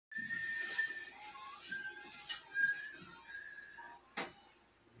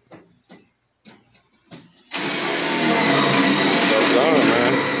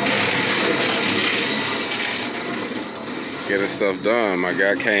stuff done. My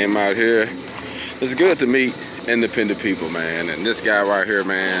guy came out here. It's good to meet independent people, man. And this guy right here,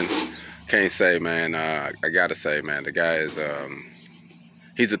 man, can't say, man. I gotta say, man, the guy is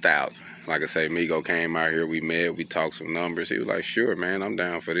he's 1,000. Like I say, Migo came out here, we met, we talked some numbers. He was like, sure, man, I'm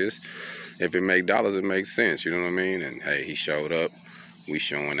down for this. If it make dollars, it makes sense, you know what I mean? And hey, he showed up, we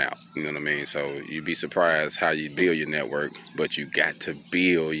showing out, you know what I mean? So you'd be surprised how you build your network, but you got to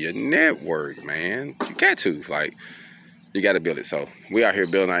build your network, man. You got to, like, you got to build it. So we out here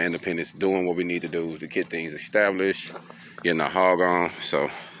building our independence, doing what we need to do to get things established, getting our hog on. So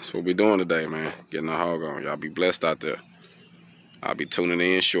that's what we're doing today, man, getting our hog on. Y'all be blessed out there. I'll be tuning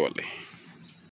in shortly.